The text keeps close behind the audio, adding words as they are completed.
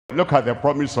Look at the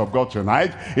promise of God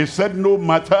tonight. He said, no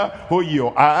matter who you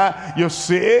are, you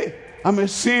say, I'm a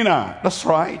sinner. That's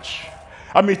right.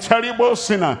 I'm a terrible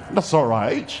sinner. That's all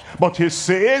right. But he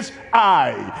says,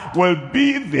 I will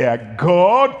be their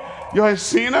God. You're a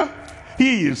sinner.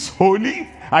 He is holy.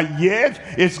 And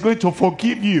yet, he's going to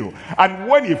forgive you. And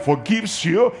when he forgives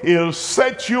you, he'll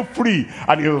set you free.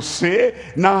 And he'll say,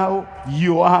 now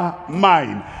you are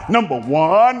mine. Number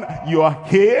one, you are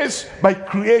his by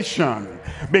creation.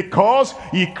 Because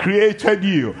he created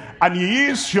you. And he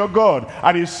is your God.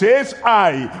 And he says,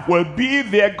 I will be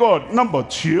their God. Number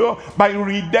two, by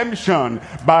redemption.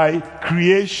 By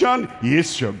creation, he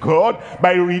is your God.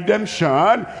 By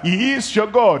redemption, he is your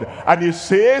God. And he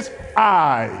says,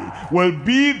 I will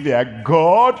be their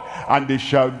God, and they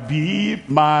shall be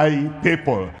my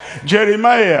people.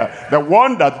 Jeremiah, the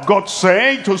one that God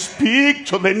sent to speak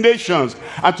to the nations,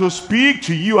 and to speak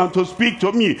to you, and to speak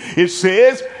to me. He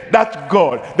says, that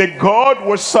God, the God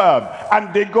we serve,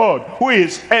 and the God who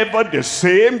is ever the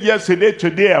same, yesterday,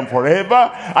 today, and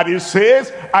forever. And he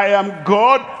says, I am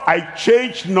God, I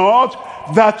change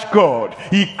not. That God,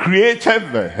 he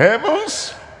created the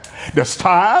heavens, the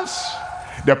stars,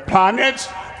 the planets,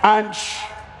 and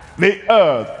the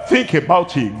earth. Think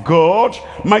about it. God,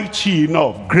 mighty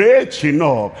enough, great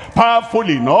enough, powerful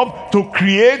enough to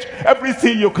create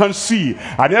everything you can see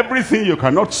and everything you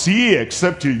cannot see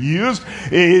except you use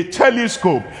a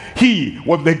telescope. He,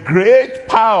 with the great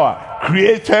power,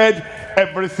 created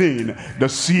everything, the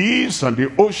seas and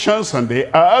the oceans and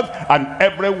the earth and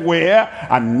everywhere.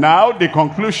 And now the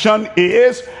conclusion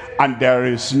is, and there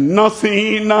is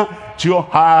nothing too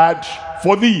hard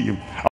for thee.